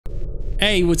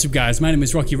Hey, what's up guys? My name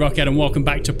is Rockhead and welcome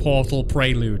back to Portal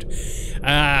Prelude.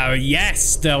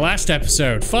 Yes, the last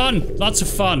episode. Fun! Lots of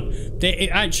fun. It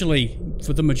actually,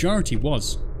 for the majority,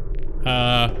 was.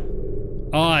 I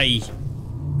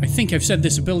think I've said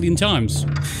this a billion times.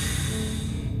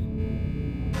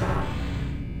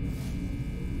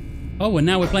 Oh, and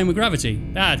now we're playing with gravity.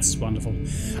 That's wonderful.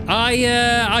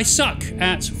 I suck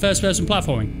at first-person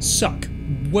platforming. Suck.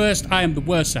 Worst. I am the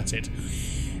worst at it.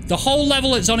 The whole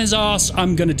level it's on his arse,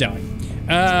 I'm gonna die.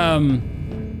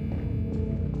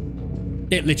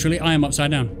 It literally, I am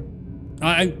upside down.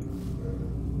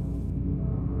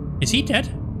 Is he dead?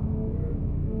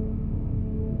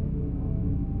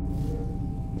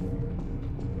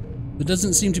 There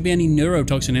doesn't seem to be any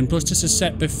neurotoxin in, plus this is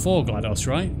set before GLaDOS,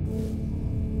 right?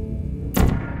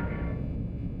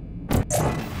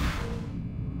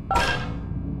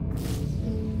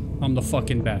 I'm the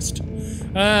fucking best.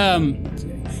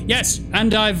 Yes,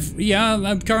 and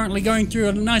I'm currently going through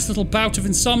a nice little bout of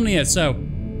insomnia, so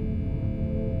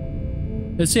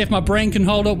let's see if my brain can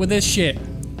hold up with this shit.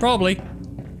 Probably.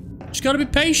 Just gotta be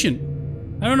patient.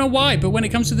 I don't know why, but when it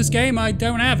comes to this game, I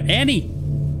don't have any.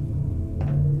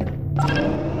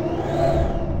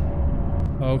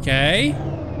 Okay.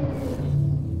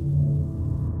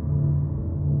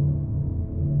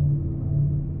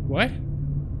 What?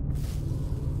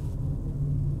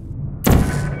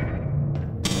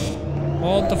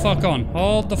 Hold the fuck on.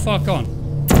 Hold the fuck on.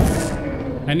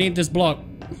 I need this block.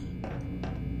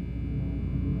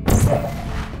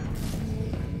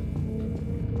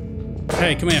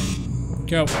 Hey, come here.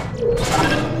 Go.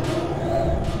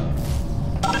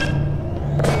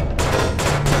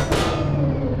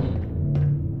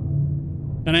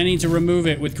 And I need to remove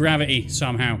it with gravity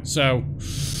somehow, so...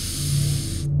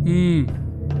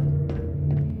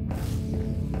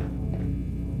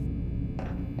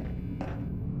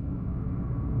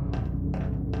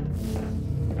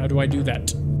 How do I do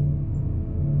that?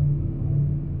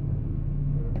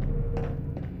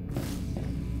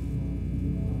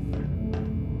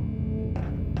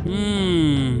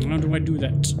 How do I do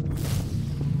that?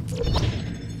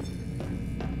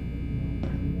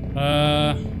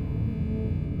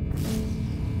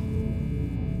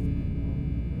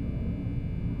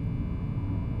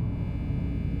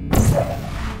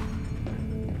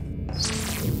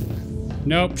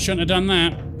 Nope, shouldn't have done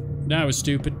that. That was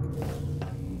stupid.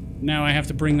 Now I have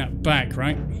to bring that back,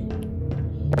 right?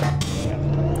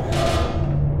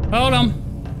 Hold on.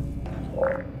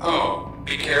 Oh,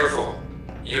 be careful.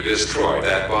 You destroyed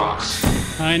that box.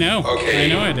 I know. Okay, I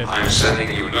know I did. I'm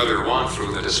sending you another one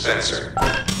through the dispenser.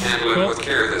 Handle it with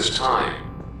care this time.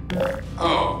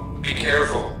 Oh, be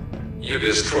careful. You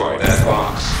destroyed that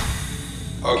box.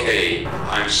 Okay,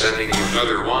 I'm sending you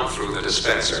another one through the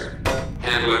dispenser.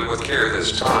 Handle it with care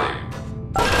this time.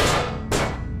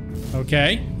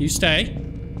 Okay, you stay.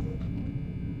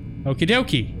 Okie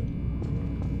dokie.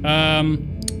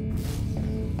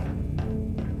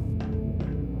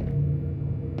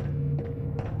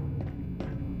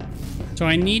 So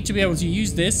I need to be able to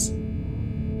use this.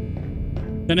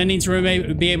 Then I need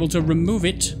to be able to remove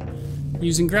it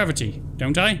using gravity,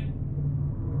 don't I?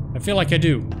 I feel like I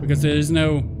do, because there is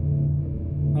no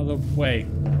other way.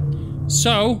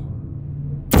 So...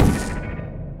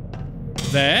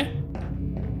 there.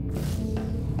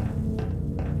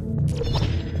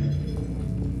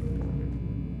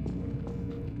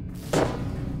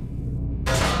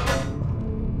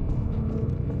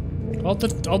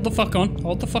 Hold the fuck on.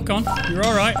 Hold the fuck on. You're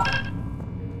alright.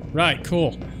 Right,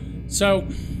 cool. So...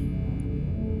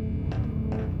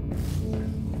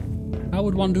 how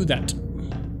would one do that?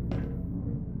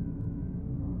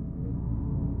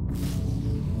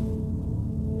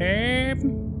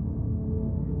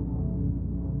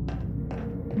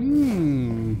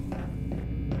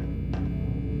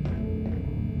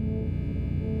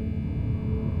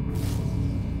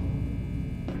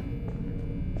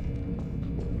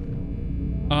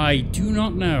 I do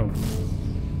not know.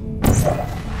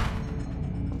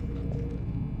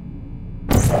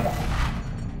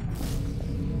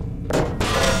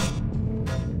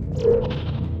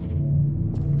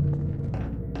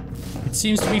 It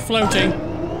seems to be floating.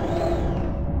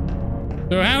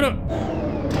 So how do...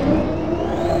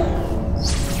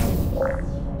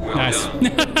 Well nice.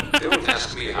 Don't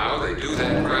ask me how they do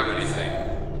that gravity thing.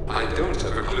 I don't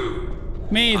have a clue.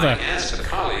 Me either. I asked a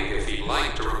colleague if he'd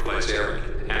like to replace Eric,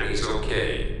 and he's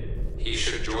okay. He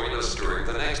should join us during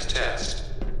the next test.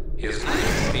 His name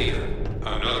is Peter,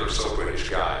 another so British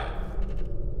guy.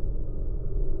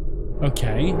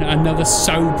 Okay, another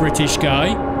so British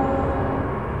guy.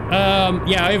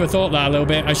 Yeah, I overthought that a little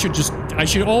bit. I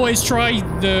should always try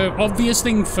the obvious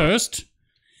thing first.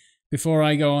 before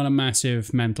I go on a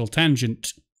massive mental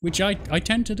tangent, which I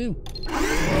tend to do.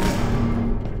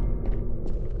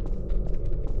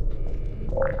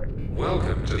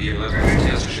 Welcome to the 11th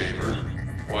test chamber.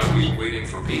 While we're waiting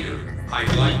for Peter,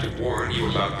 I'd like to warn you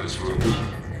about this room.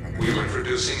 We're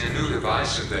introducing a new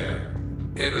device in there.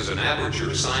 It is an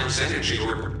aperture science energy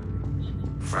orb.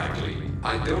 Frankly,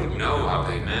 I don't know how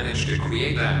they managed to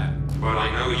create that, but I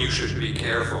know you should be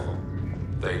careful.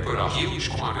 They put a huge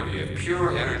quantity of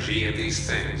pure energy in these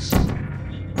things.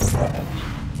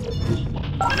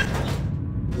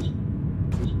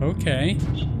 Okay.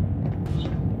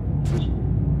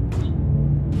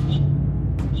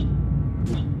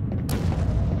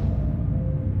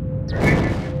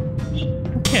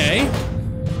 Okay.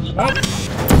 Oh.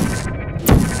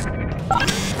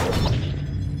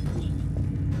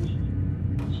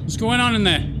 What's going on in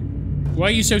there? Why are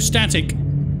you so static?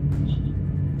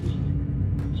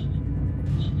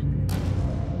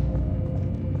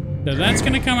 So that's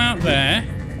gonna come out there.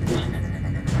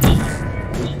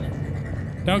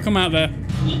 Don't come out there.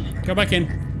 Go back in.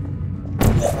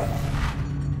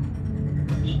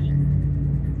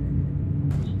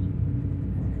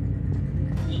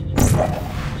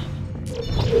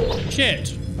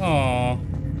 Shit. Aww.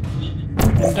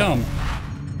 I'm dumb.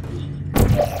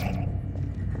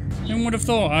 Who would have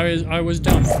thought I was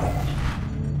dumb?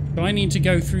 Do I need to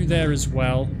go through there as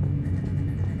well?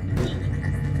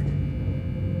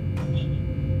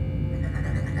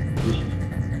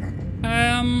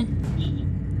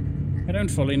 I don't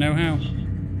fully know how.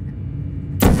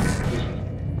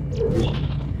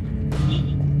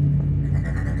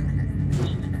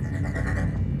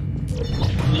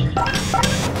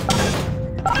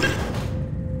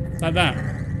 Like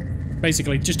that.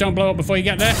 Basically, just don't blow up before you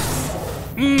get there.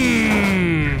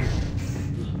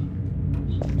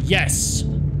 Yes.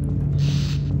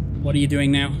 What are you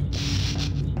doing now?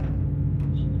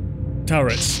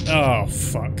 Turrets. Oh,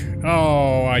 fuck.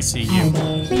 Oh, I see you.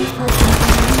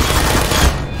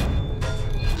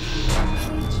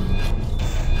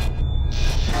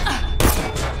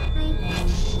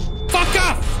 Fuck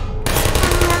off!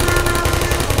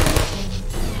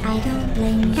 I don't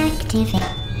blame activate.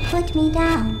 Put me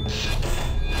down.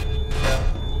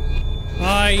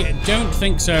 I don't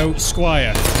think so,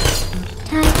 Squire.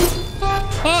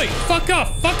 Oi! Fuck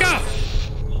off! Fuck off!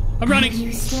 I'm running. Are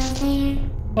you still there?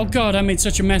 Oh god, I made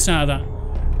such a mess out of that.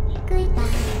 Goodbye.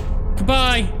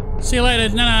 Goodbye. See you later.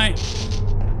 Night night.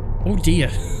 Oh dear.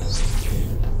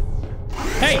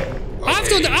 Hey!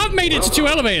 I've made it to 2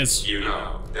 elevators. You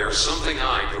know, there's something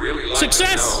I'd really like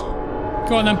Success! to know.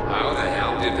 Go on then. How the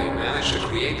hell did they manage to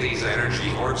create these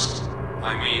energy orbs?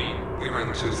 I mean, we were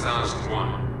in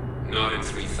 2001, not in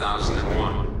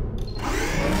 3001.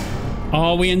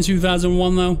 Are we in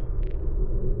 2001 though?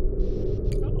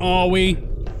 Are we?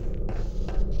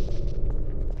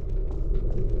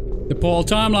 The Paul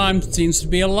timeline seems to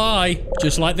be a lie,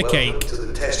 just like the cake. Welcome to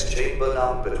the test chamber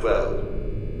number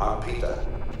 12. I'm Peter.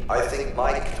 I think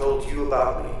Mike told you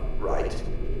about me, right?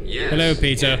 Yes, Hello,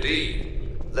 Peter.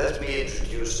 Indeed. Let me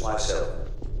introduce myself.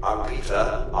 I'm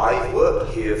Peter. I've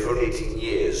worked here for 18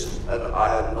 years, and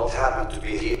I am not happy to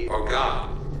be here. Oh God,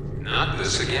 not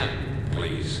this again,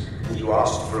 please. You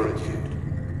asked for a dude.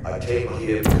 I came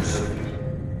here because of you.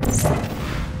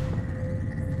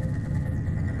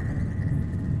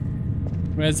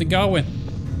 Where's it going?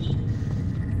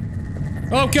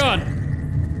 Oh god!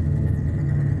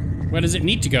 Where does it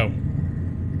need to go?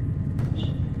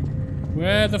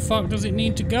 Where the fuck does it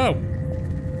need to go?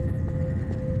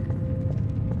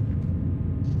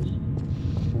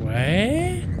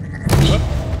 Where? Whoop.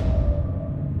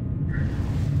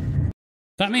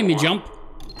 That made me jump.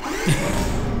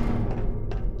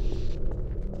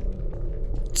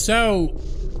 So...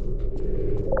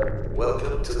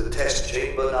 Welcome to the test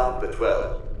chamber number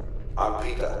 12. I'm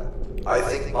Peter. I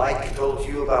think Mike told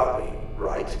you about me,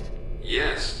 right?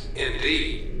 Yes,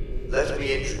 indeed. Let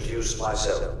me introduce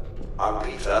myself. I'm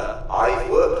Peter. I've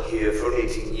worked here for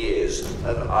 18 years,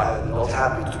 and I am not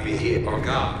happy to be here. Oh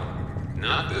God,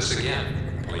 not this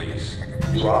again, please.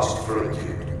 You asked for a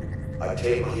dude. I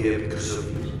came here because of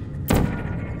you.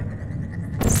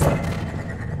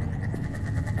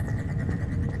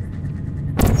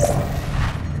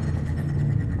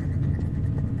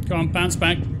 Go on, bounce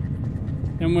back.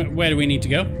 Then where do we need to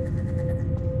go?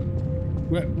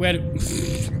 Where do...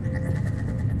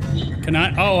 Can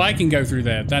I? Oh, I can go through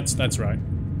there. That's right.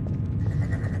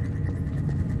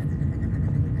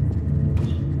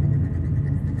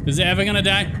 Is it ever gonna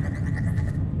die?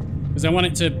 Because I want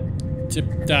it to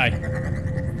die.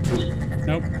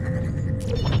 Nope.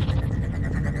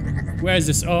 Where is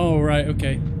this? Oh, right,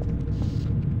 okay.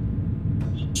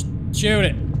 Shoot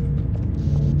it.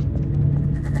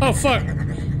 Oh, fuck.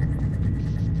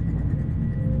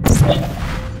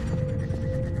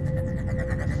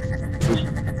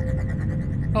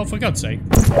 Oh, for God's sake.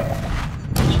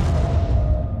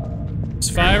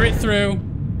 Let's fire it through.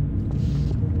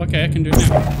 Okay, I can do it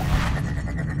now.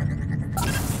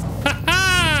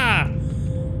 Ha-ha!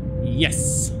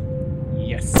 Yes.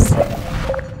 Yes.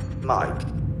 Mike,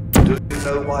 do you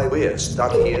know why we're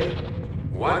stuck here?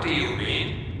 What do you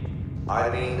mean?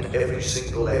 I mean, every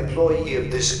single employee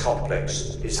of this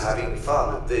complex is having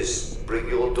fun at this bring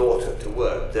your daughter to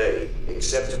work day,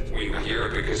 except We were here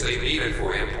because they need it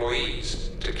for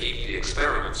employees to keep the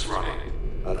experiments running.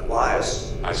 and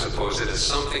wires. I suppose it has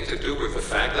something to do with the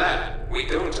fact that we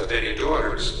don't have any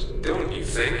daughters, don't you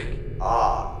think?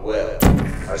 Ah, well,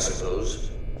 I suppose.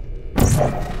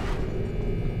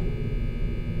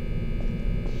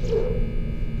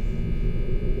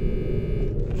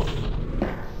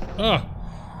 Oh.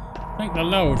 Thank the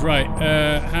Lord. Right.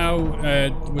 How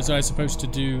was I supposed to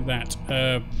do that?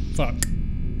 Fuck.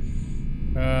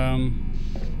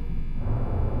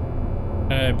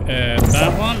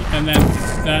 That one, and then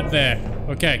that there.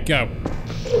 Okay, go.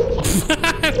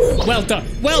 Well done.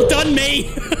 Well done,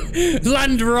 me!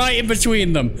 Land right in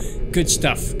between them. Good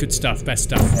stuff. Good stuff. Best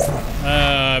stuff.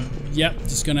 Yep.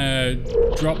 Just gonna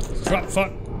drop.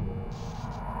 Fuck.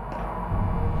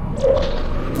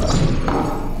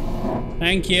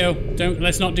 Thank you.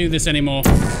 Let's not do this anymore.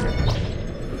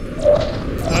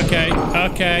 Okay.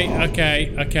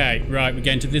 Right, we're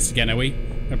getting to this again, are we?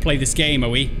 Gonna play this game, are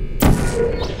we?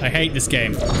 I hate this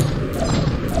game.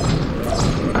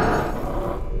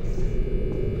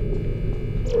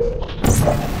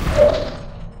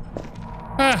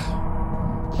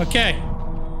 Okay.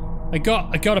 I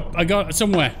got it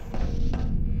somewhere.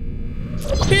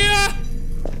 Yeah.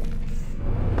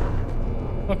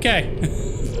 Okay.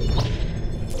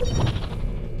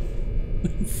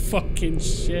 Fucking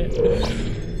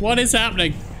shit. What is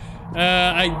happening?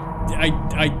 I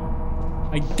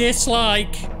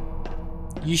dislike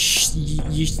you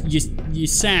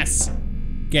sass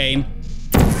game.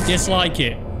 Dislike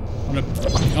it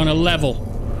on a level.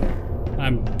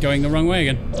 I'm going the wrong way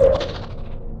again.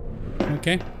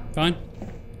 Okay, fine.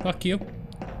 Fuck you.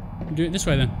 I'll do it this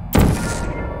way then.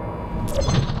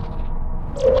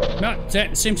 No,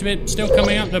 that seems to be still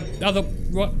coming out the other.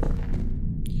 What?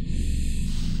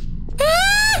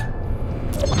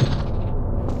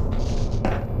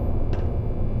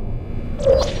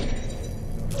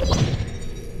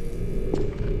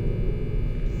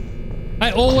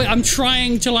 I'm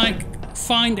trying to like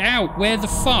find out where the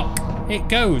fuck it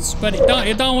goes, but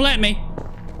it don't let me.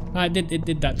 It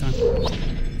did that time.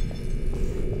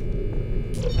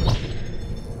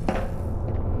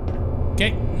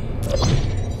 Okay.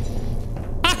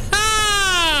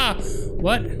 Aha!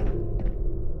 What?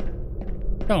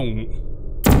 Don't.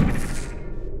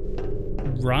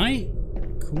 Right?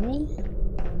 Cool.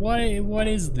 What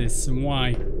is this and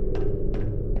why?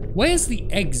 Where's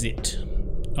the exit?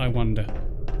 I wonder.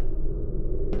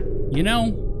 You know?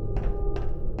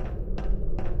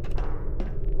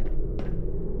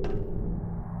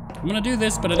 I'm gonna do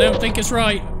this, but I don't think it's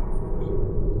right.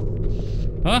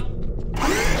 Huh?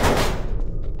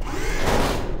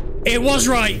 It was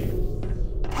right!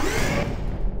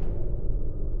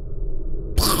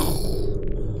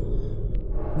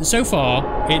 So far,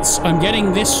 I'm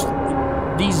getting these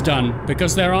done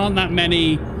because there aren't that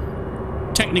many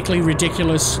technically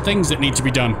ridiculous things that need to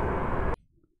be done.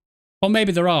 Or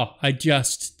maybe there are. I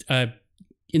just...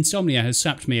 insomnia has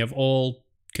sapped me of all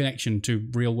connection to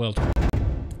real world.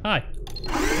 Hi.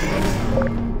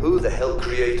 Who the hell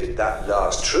created that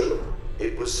last trip?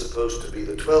 It was supposed to be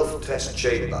the 12th test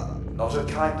chamber, not a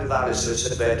kind of Alice's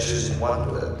Adventures in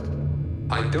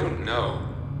Wonderland. I don't know,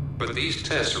 but these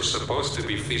tests are supposed to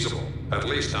be feasible, at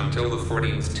least until the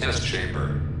 14th test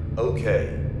chamber.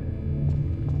 Okay.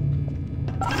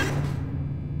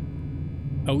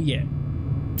 Oh yeah.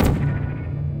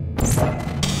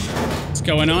 What's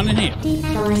going on in here?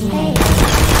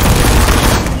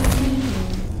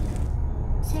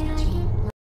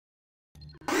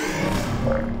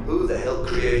 Who the hell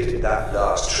created that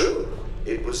last trip?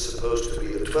 It was supposed to be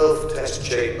the 12th test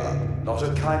chamber, not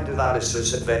a kind of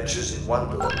Alice's Adventures in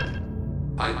Wonderland.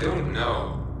 I don't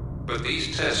know, but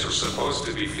these tests are supposed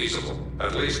to be feasible,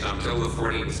 at least until the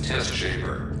 14th test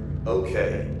chamber.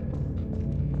 Okay.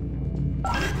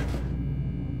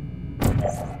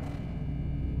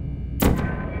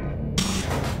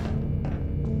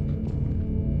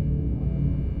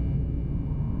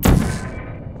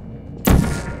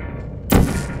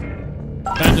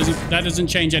 That doesn't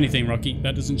change anything, Rocky.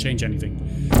 That doesn't change anything.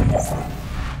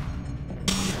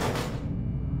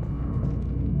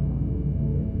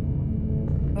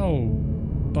 Oh,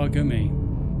 bugger me.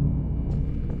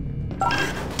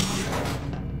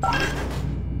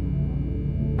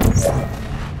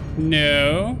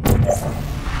 No.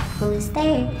 Who's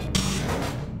there?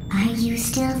 Are you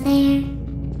still there?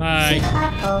 Hi.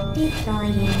 Uh-oh,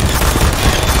 deploying. Get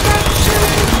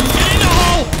in the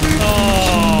hole!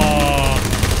 Oh.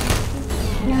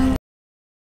 No.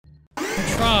 I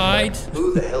tried.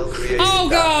 Who the hell created Oh,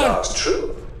 that God! last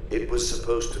true? It was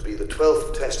supposed to be the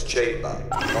 12th test chamber,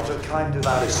 not a kind of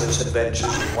Alice's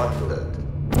Adventures in Wonderland.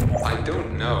 I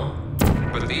don't know,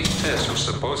 but these tests are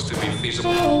supposed to be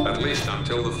feasible, at least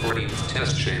until the 14th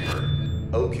test chamber.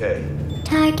 Okay.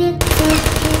 Target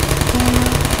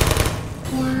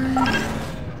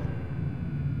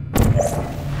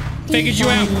Figured you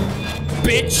out,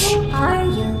 bitch. Who are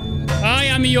you? I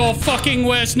am your fucking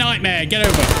worst nightmare. Get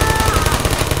over.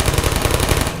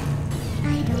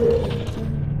 I don't hate you.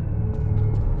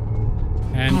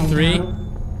 And 3.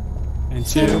 And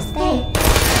 2. Who's there? Are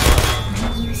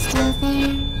you still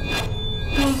there?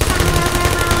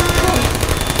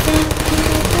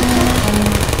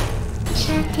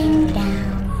 Shutting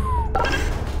down.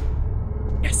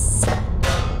 Yes.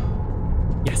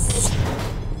 Yes.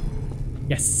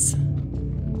 Yes.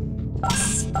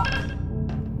 Yes.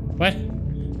 What?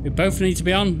 We both need to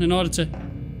be on in order to...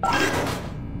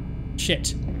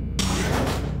 Shit.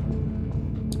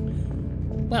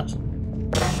 Well.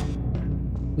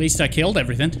 At least I killed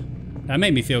everything. That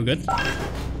made me feel good.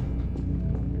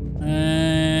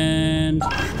 And...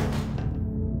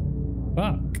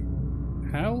 Fuck.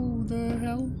 How the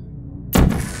hell?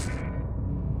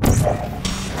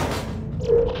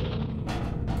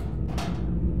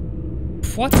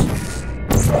 What?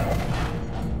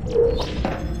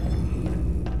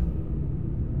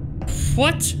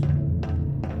 What?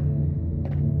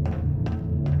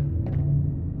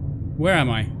 Where am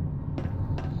I?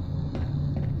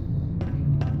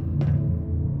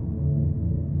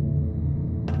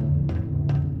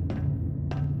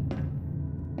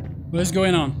 What's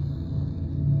going on?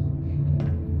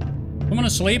 Someone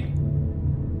asleep?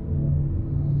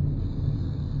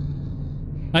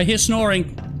 I hear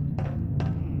snoring.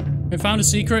 I found a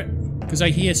secret because I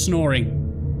hear snoring.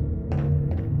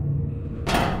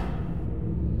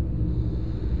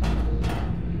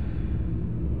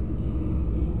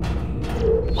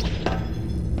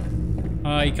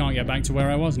 I can't get back to where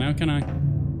I was now, can I?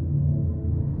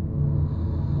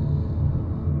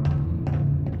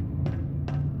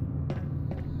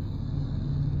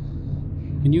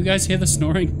 Can you guys hear the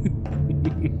snoring?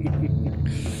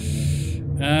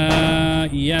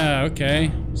 Yeah,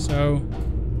 okay. So,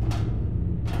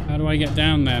 how do I get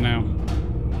down there now?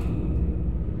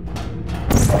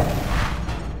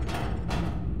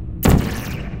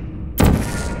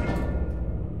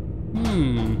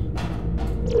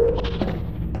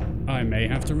 I may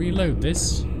have to reload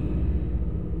this.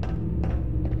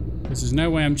 There's no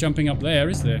way I'm jumping up there,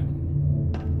 is there?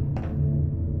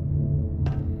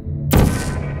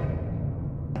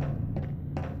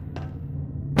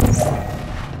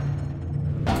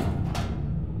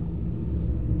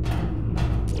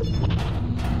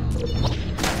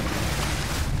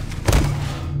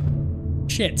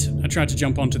 Shit, I tried to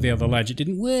jump onto the other ledge, it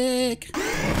didn't work.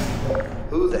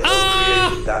 Who the hell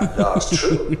created that last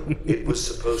true? It was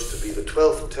supposed to be the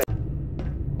 12th test.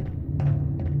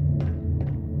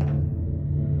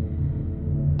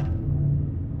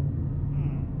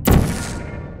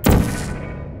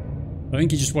 I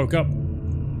think he just woke up.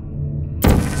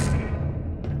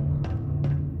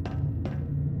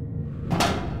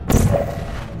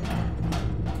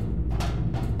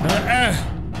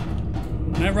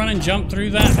 Can I run and jump through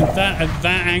that at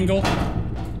that angle?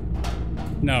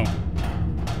 No.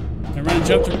 Can I run and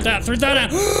jump through that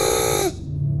angle?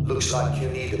 Looks like you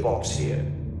need a box here.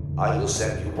 I will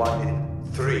send you one in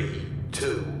 3,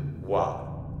 2, 1.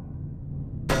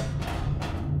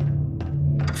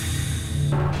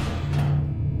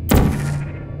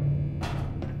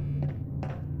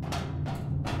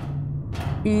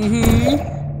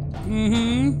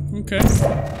 Okay.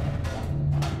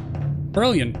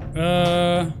 Brilliant. Do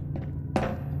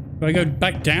I go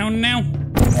back down now?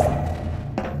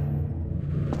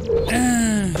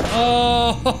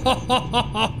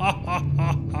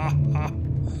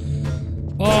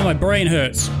 Oh, my brain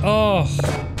hurts. Oh,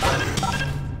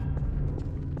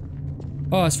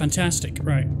 it's fantastic.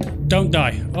 Right. Don't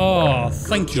die. Oh,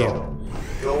 thank you.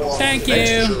 Thank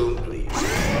you.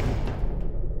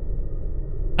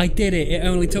 I did it. It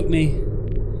only took me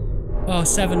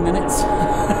 7 minutes.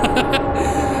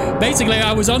 Basically,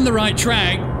 I was on the right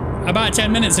track about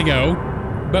 10 minutes ago,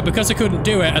 But because I couldn't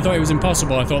do it, I thought it was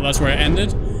impossible. I thought that's where it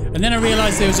ended. And then I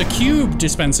realized there was a cube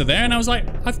dispenser there, and I was like,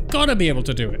 I've got to be able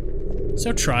to do it.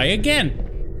 So try again.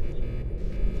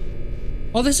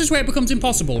 Oh, this is where it becomes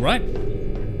impossible, right?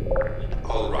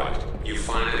 Alright, you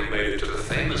finally made it to the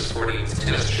famous 14th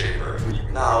test chamber.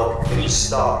 Now things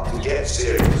start to get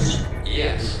serious.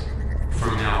 Yes.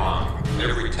 From now on,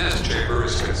 every test chamber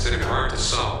is considered hard to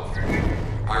solve.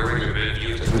 I recommend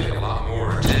you to pay a lot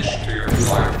more attention to your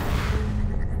environment.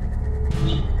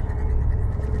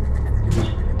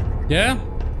 Yeah?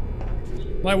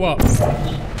 Like what?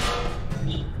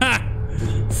 Ha!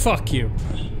 Fuck you.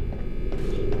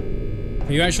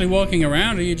 Are you actually walking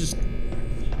around, or are you just...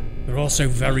 They're also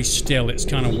very still, it's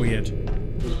kind of weird.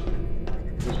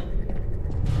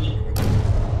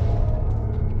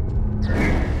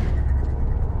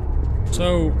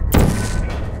 So...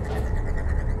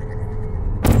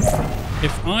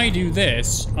 If I do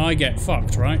this, I get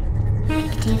fucked, right?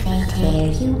 Activate. There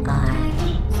you are.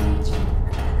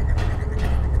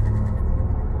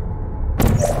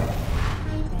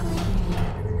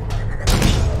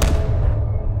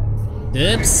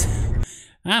 Oops.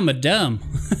 I'm a dumb.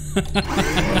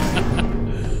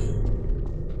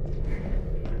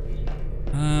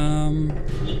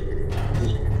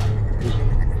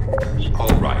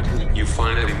 Alright, you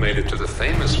finally made it to the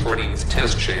famous 14th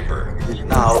test chamber.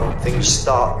 Now things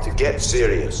start to get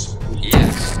serious.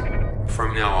 Yes.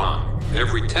 From now on,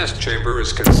 every test chamber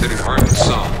is considered hard to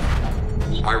solve.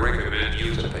 I recommend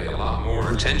you to pay a lot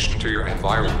more attention to your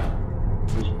environment.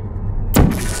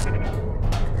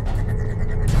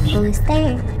 Who's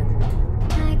there?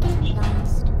 Target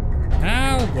lost.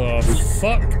 How the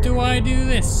fuck do I do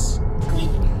this?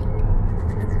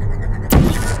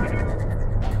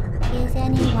 Is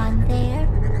anyone there?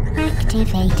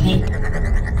 Activated.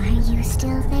 Are you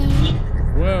still there?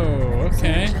 Whoa,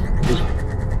 okay.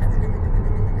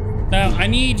 Now, I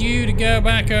need you to go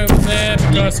back over there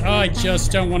because I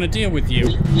just don't want to deal with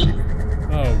you.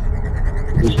 Oh.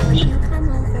 Will you come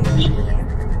over here?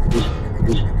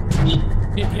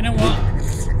 You know what?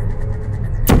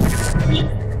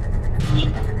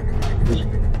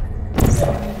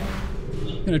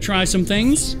 Gonna try some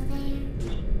things.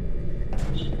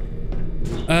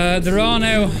 There are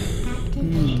no...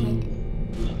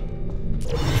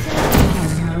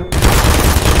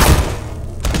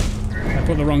 I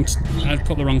put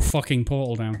the wrong fucking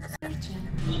portal down.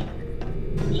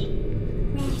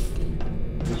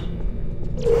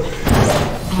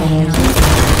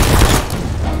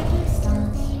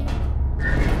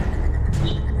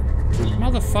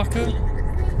 Motherfucker.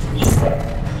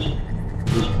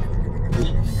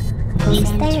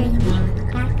 Stereo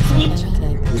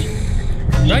activated.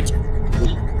 Right?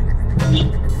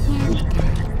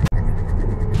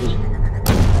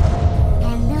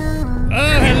 Hello.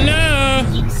 Oh, hello!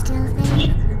 You still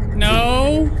there?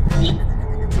 No!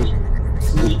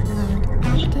 Sleep mode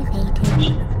activated.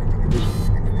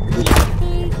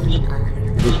 There you are.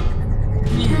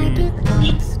 Target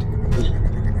lost.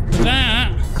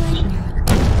 That. Good night.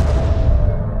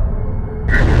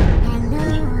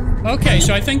 Hello. Okay,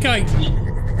 so I think I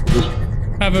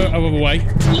have a way.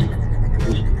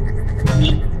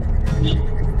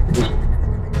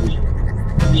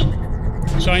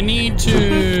 So I need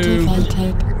to... Activated.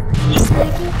 Target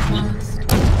lost.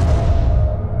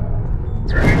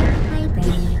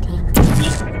 Hibernating.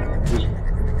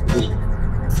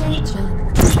 Searching.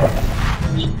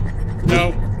 No,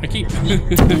 I keep...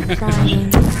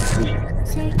 Guarding.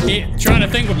 Searching. keep trying to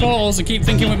think with balls and keep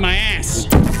thinking with my ass.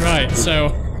 Right, so...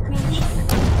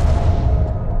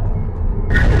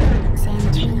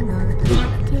 Sentry mode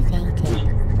activated.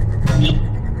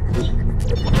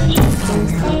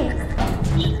 Who's there?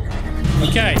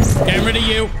 Okay, getting rid of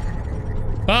you.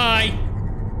 Bye.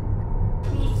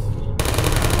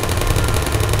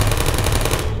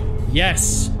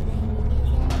 Yes.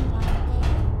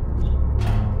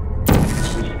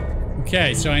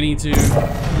 Okay, so I need to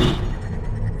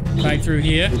back through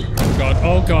here. Oh god,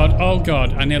 oh god, oh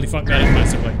god. I nearly fucked that up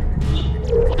massively.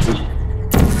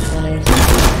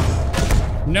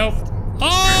 Nope.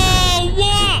 Oh,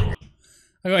 what?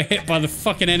 I got hit by the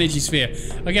fucking energy sphere.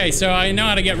 Okay, so I know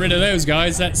how to get rid of those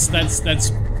guys. That's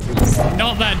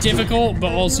not that difficult,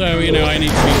 but also, you know, I need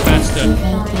to be faster.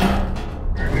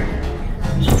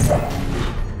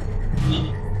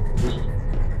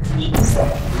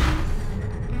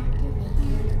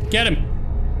 Get him.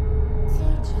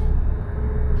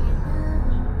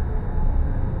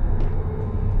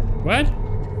 What?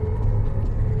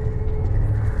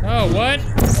 Oh, what?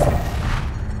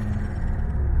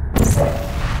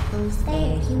 Who's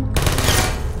there?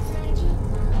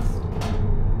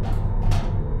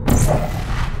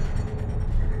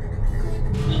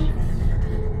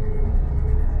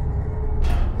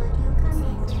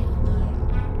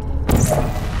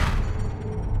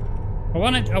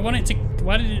 want it to,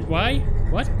 why?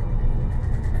 What?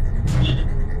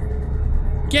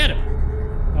 Get him!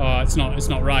 Oh, it's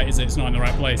not right, is it? It's not in the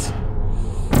right place.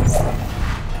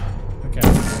 Okay.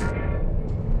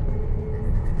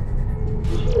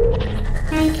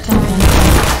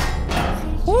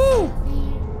 Woo!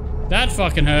 That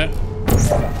fucking hurt.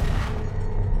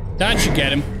 That should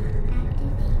get him.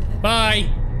 Bye.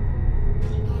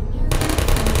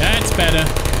 That's better.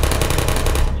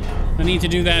 I need to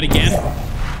do that again.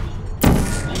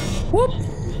 Whoop.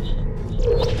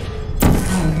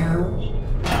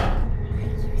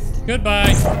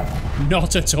 Goodbye.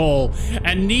 Not at all.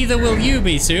 And neither will you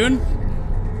be soon.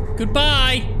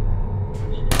 Goodbye.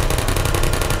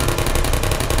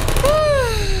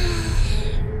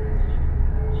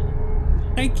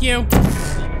 Thank you.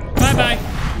 Bye-bye.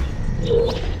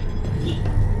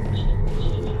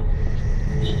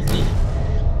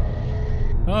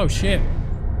 Oh, shit.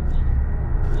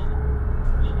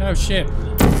 Oh, shit.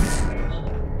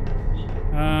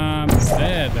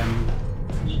 There, then.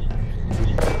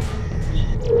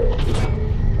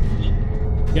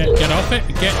 Get off it.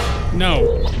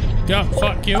 No. Go,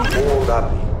 fuck you. Oh,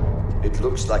 lovely. It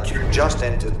looks like you just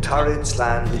entered Turret's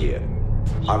land here.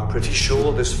 I'm pretty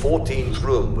sure this 14th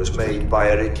room was made by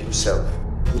Eric himself.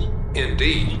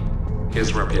 Indeed.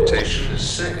 His reputation is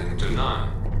second to none.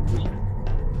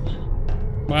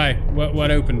 Why? What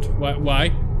opened?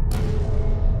 Why?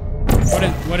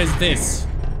 What is this?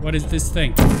 What is this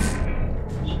thing?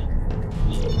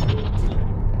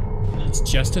 It's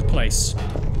just a place.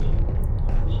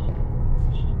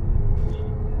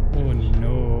 Oh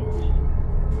no.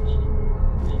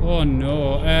 Oh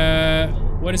no.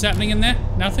 What is happening in there?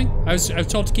 Nothing? I was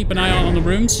told to keep an eye out on the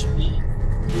rooms.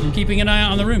 I'm keeping an eye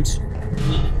out on the rooms.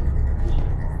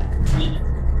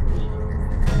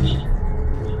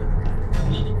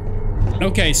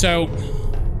 Okay, so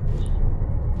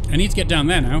I need to get down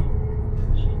there now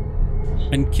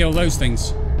and kill those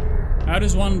things. How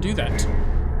does one do that?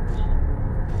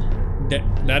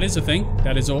 That is a thing.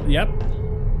 That is all. Yep.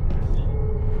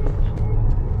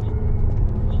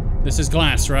 This is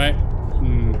glass, right?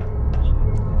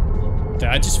 Did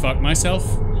I just fuck myself?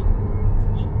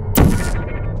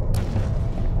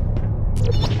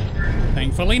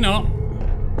 Thankfully not.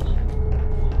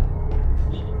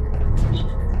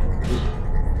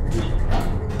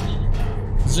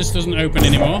 This doesn't open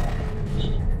anymore.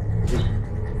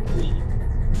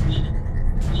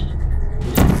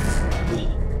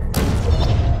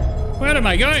 Where am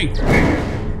I going?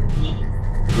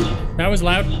 That was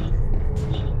loud.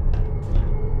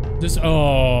 This.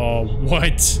 Oh,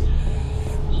 what?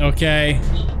 Okay.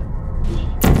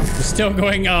 We're still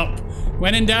going up.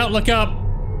 When in doubt, look up.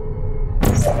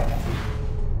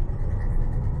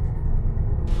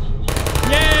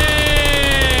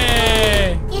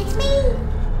 Yay! It's me.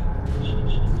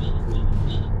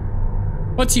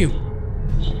 What's you?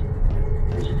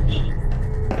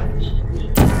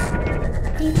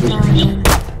 Deploying.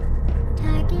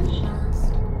 Target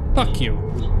lost. Fuck you.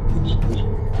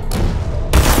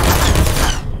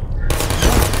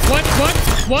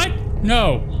 What?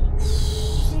 No.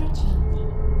 Searching.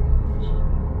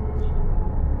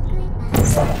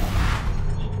 Goodbye.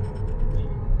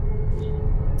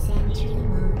 Sentry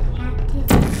mode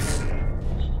activated.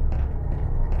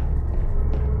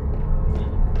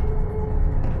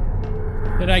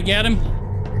 Did I get him?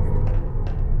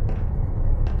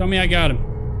 Tell me I got him.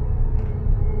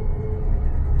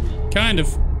 Kind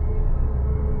of.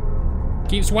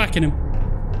 Keeps whacking him.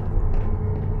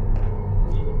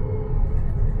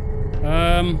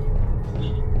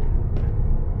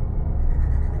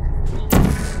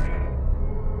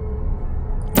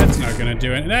 That's not gonna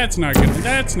do it. That's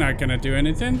not gonna do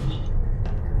anything.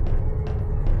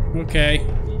 Okay.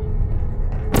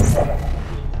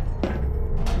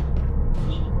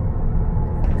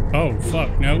 Oh,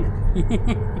 fuck, no.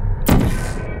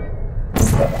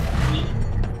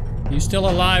 You still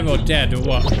alive or dead or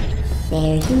what?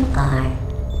 There you are.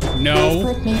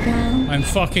 No. Put me down. I'm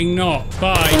fucking not.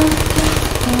 Bye.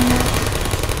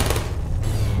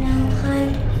 No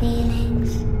hard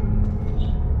feelings.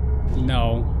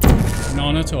 No.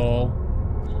 None at all.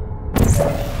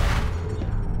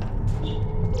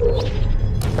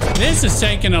 This is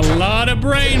taking a lot of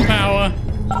brain power.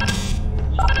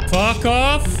 Fuck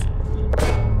off.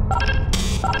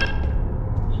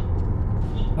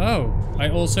 Oh, I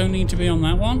also need to be on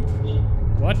that one?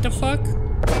 What the fuck?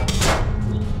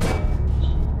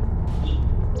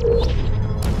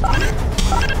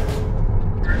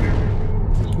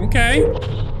 Okay.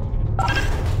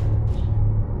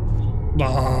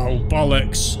 Oh,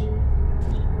 bollocks.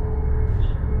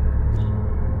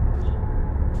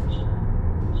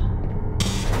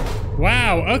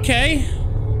 Wow, okay.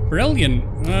 Brilliant.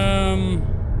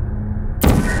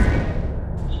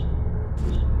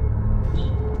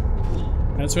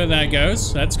 That's where that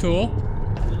goes. That's cool.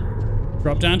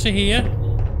 Drop down to here.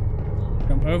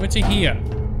 Jump over to here.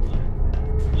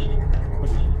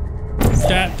 Put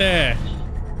that there.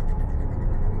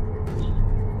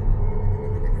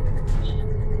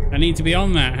 I need to be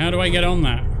on that. How do I get on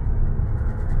that?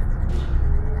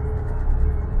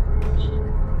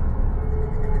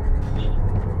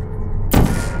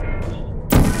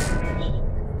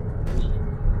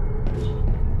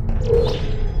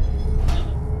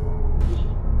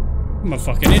 I'm a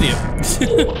fucking idiot.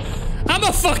 I'm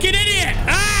a fucking idiot!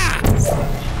 Ah!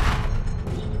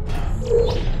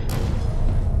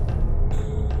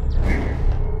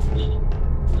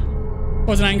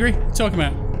 Wasn't angry. What are you talking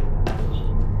about?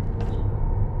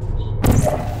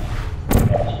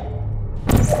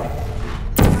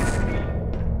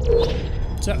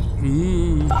 So,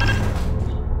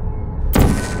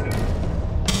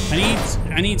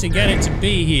 I need to get it to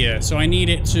be here, so I need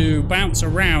it to bounce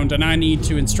around, and I need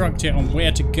to instruct it on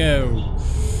where to go.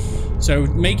 So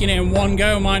making it in one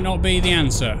go might not be the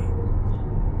answer.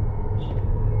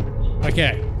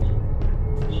 Okay.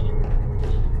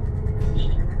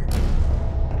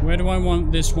 Where do I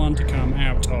want this one to come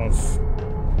out of?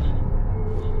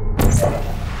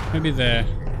 Maybe there.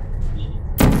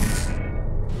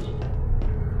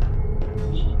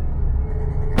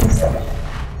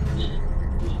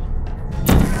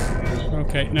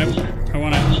 Okay, no. I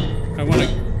wanna,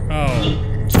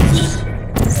 oh. Jesus.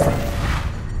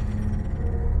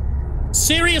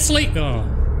 Seriously? Oh.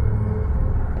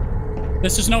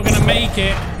 This is not gonna make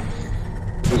it.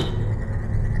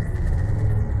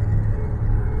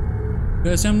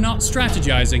 Because I'm not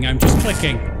strategizing, I'm just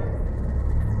clicking.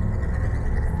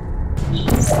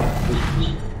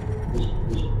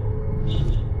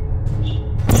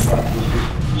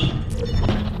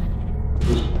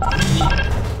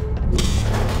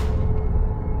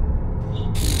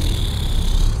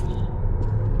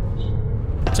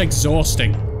 It's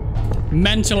exhausting.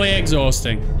 Mentally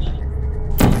exhausting.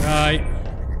 Right.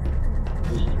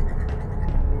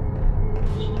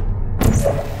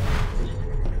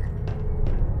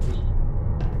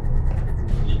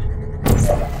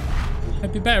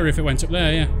 It'd be better if it went up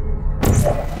there, yeah.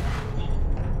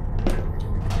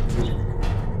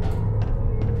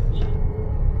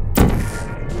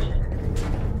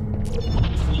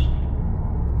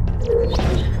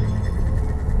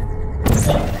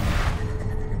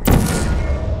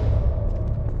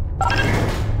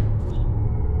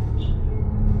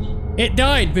 It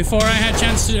died before I had a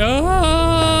chance to... Oh!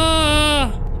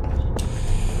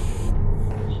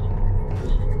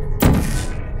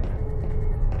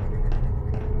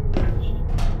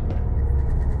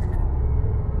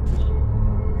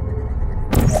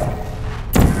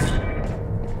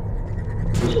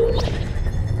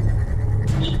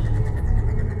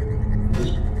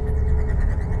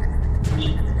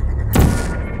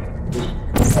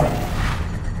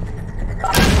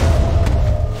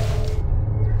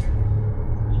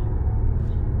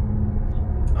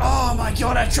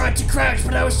 I tried to crouch,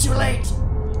 but I was too late.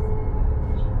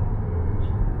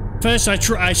 First,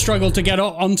 I struggled to get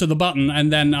onto the button,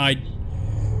 and then I...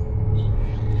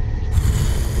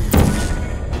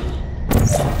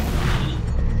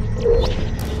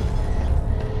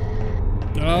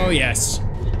 Oh yes,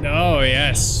 oh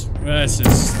yes.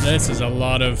 This is a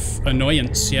lot of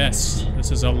annoyance. Yes,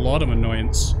 this is a lot of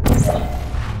annoyance.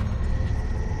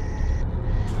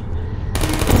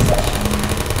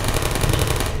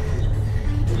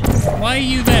 Why are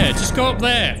you there? Just go up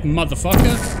there,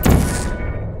 motherfucker.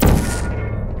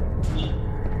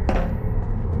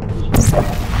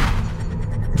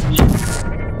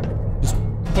 Just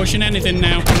pushing anything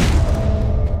now.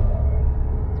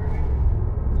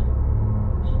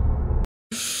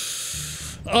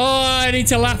 Oh, I need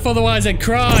to laugh, otherwise I'd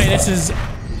cry. This is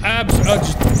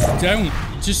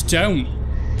oh, just don't.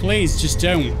 Please, just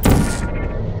don't.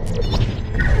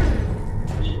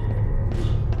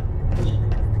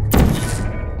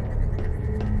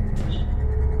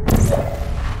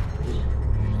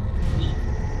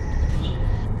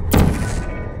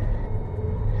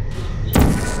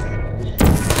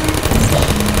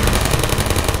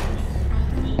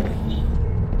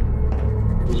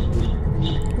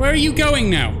 Where are you going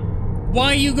now? Why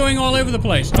are you going all over the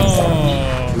place?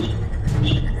 Oh,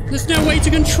 there's no way to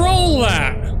control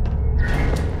that.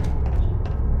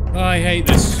 Oh, I hate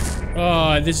this.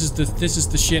 Oh, this is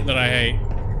the shit that I hate.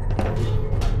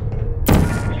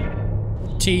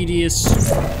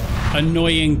 Tedious,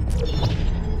 annoying.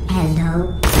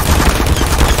 Hello.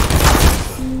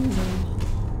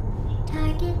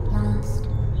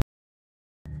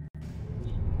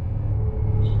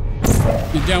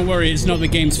 Don't worry, it's not the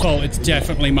game's fault. It's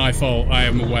definitely my fault. I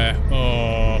am aware.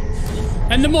 Oh.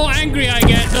 And the more angry I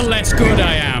get, the less good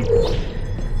I am.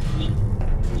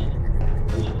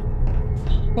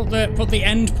 Put the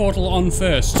end portal on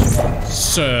first,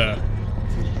 sir.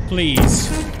 Please.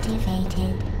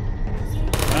 Activated.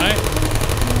 Right.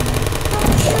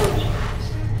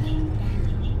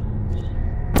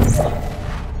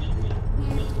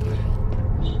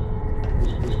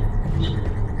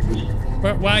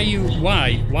 But why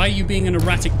are you being an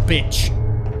erratic bitch?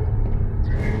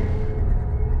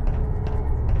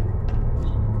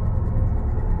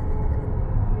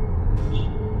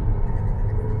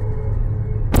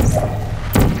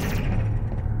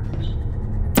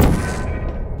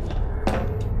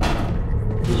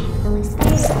 Who's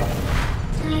there?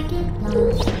 Target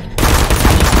lost.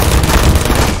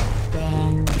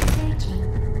 Then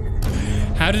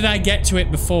searching. How did I get to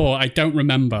it before? I don't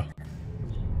remember.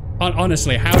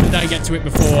 Honestly, how did I get to it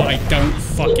before? I don't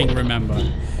fucking remember.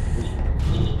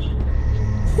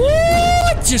 Woo!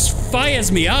 It just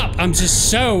fires me up. I'm just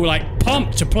so, like,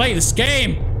 pumped to play this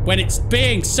game when it's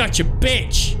being such a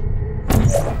bitch.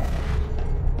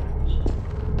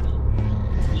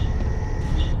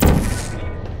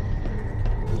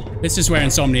 This is where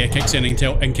insomnia kicks in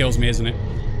and kills me, isn't it?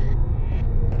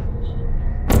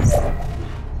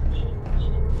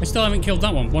 I still haven't killed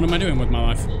that one. What am I doing with my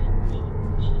life?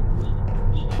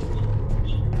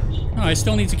 Oh, I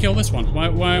still need to kill this one.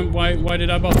 Why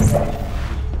did I bother?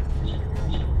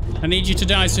 I need you to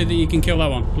die so that you can kill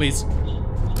that one, please.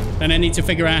 Then I need to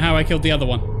figure out how I killed the other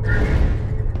one.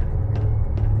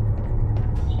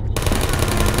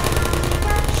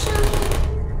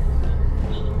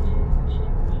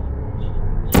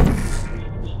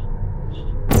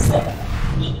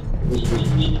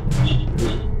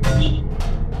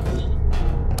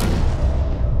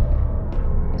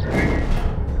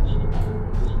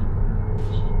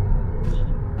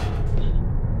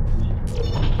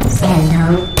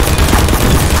 Hello.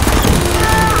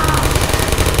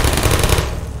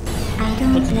 I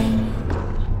don't blame you.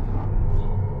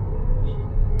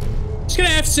 Just gonna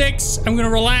F6. I'm gonna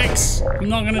relax. I'm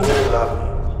not gonna.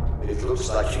 Lovely. It looks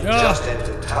like you just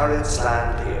entered Turret's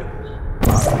land here.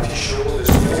 I'm pretty sure this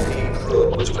 14th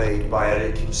room was made by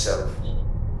Eric himself.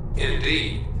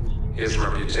 Indeed. His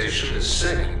reputation is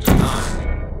second to none.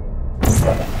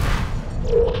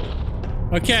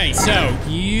 Okay, so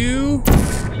you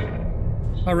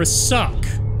are a suck.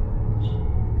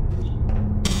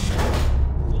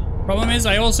 Problem is,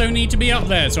 I also need to be up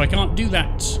there, so I can't do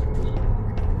that.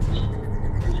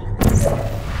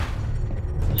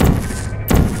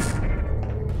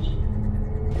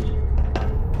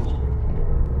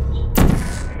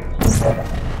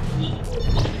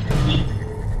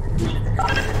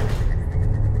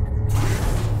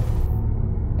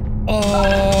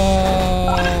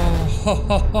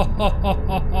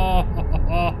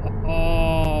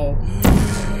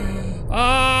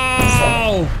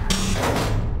 Oh!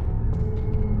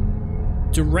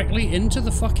 Directly into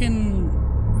the fucking...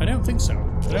 I don't think so.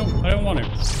 I don't want to.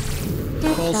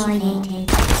 Deployed.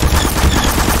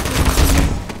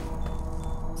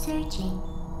 Searching.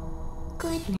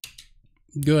 Good.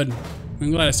 Good.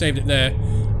 I'm glad I saved it there.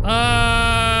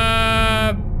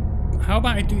 How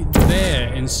about I do it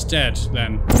there instead,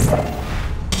 then?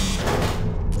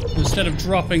 Instead of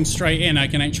dropping straight in, I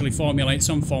can actually formulate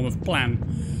some form of plan.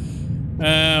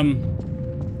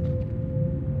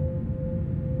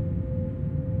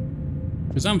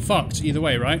 Because I'm fucked either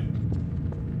way, right?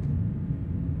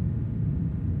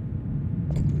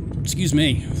 Excuse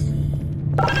me.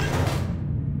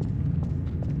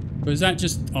 But is that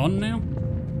just on now?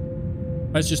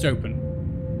 That's just open.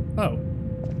 Oh.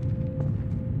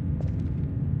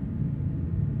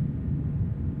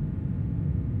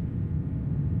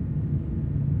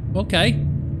 Okay.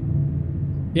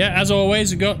 Yeah, as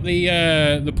always, we got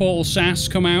the Portal SAS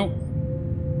come out.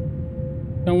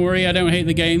 Don't worry, I don't hate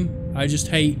the game. I just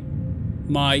hate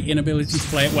my inability to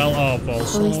play it well. Oh,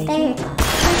 balls. Who's there?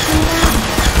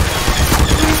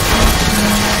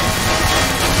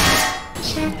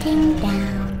 Shutting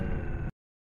down.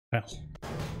 Well.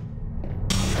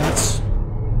 That's...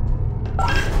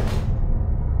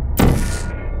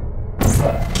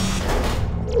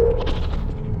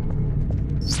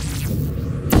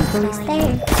 Who's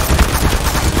there?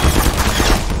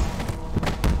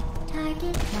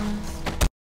 Target lost.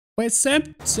 Well, it's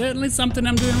certainly something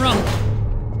I'm doing wrong.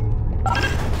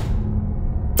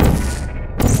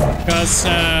 Because,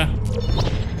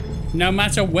 no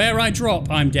matter where I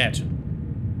drop, I'm dead.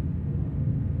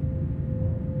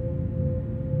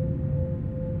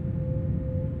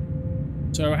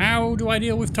 So how do I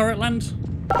deal with Turret Land?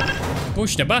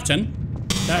 push the button.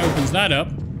 That opens that up.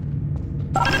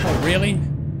 Oh, really?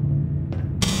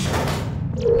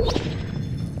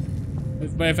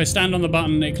 But if I stand on the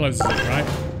button, it closes it, right?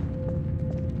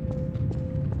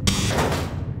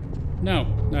 No.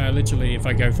 No, literally, if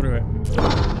I go through it.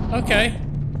 Okay.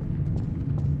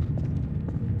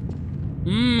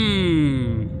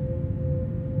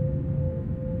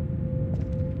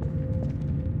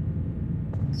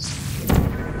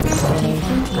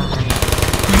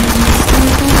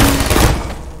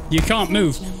 You can't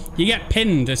move. You get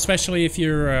pinned, especially if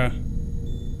you're,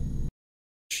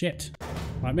 shit.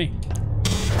 Like me.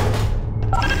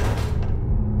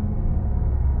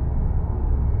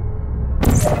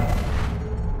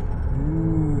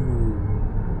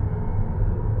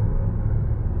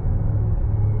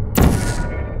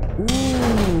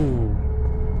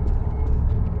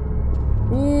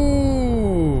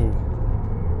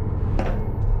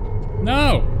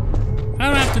 No! I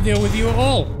don't have to deal with you at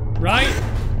all, right?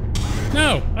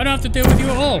 No, I don't have to deal with you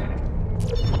at all.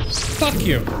 Fuck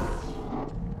you.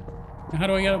 Now how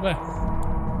do I get up there?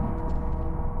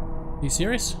 Are you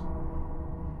serious?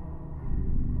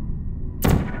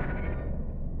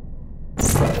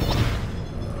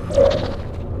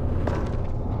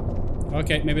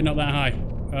 Okay, maybe not that high.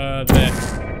 There.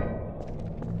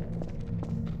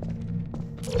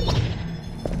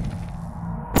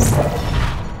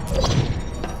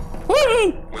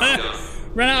 Woo!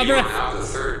 Ran out of breath. You are now the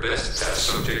third best test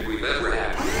subject we've ever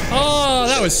had. Oh,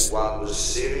 that was... One was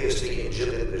seriously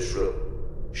injured in this room.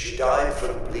 She died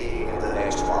from bleeding in the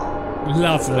next one.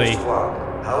 Lovely. The first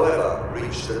one, however,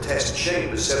 reached the test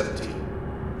chamber 70.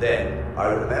 Then, I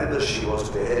remember she was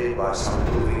beheaded by some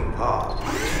moving part.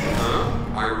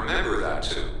 I remember that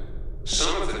too.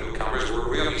 Some of the newcomers were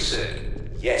really sick.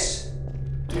 Yes.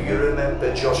 Do you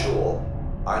remember Joshua?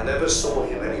 I never saw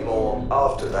him anymore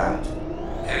after that.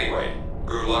 Anyway,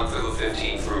 good luck for the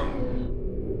 15th room.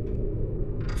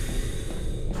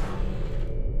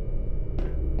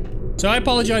 So I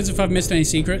apologize if I've missed any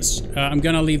secrets. I'm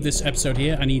going to leave this episode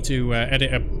here. I need to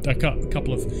edit a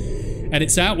couple of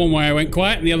edits out. One where I went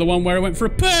quiet and the other one where I went for a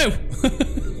poo.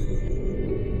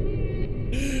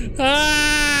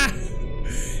 Ah!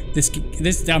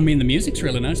 I mean, the music's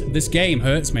really nice. This game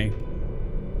hurts me.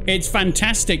 It's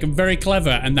fantastic and very clever,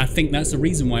 and I think that's the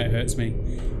reason why it hurts me.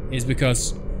 Is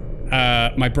because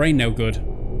my brain no good.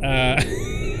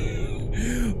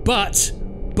 But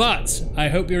I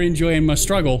hope you're enjoying my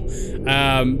struggle.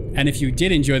 And if you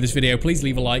did enjoy this video, please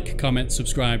leave a like, comment,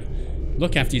 subscribe.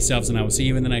 Look after yourselves, and I will see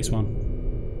you in the next one.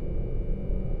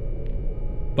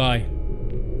 Bye.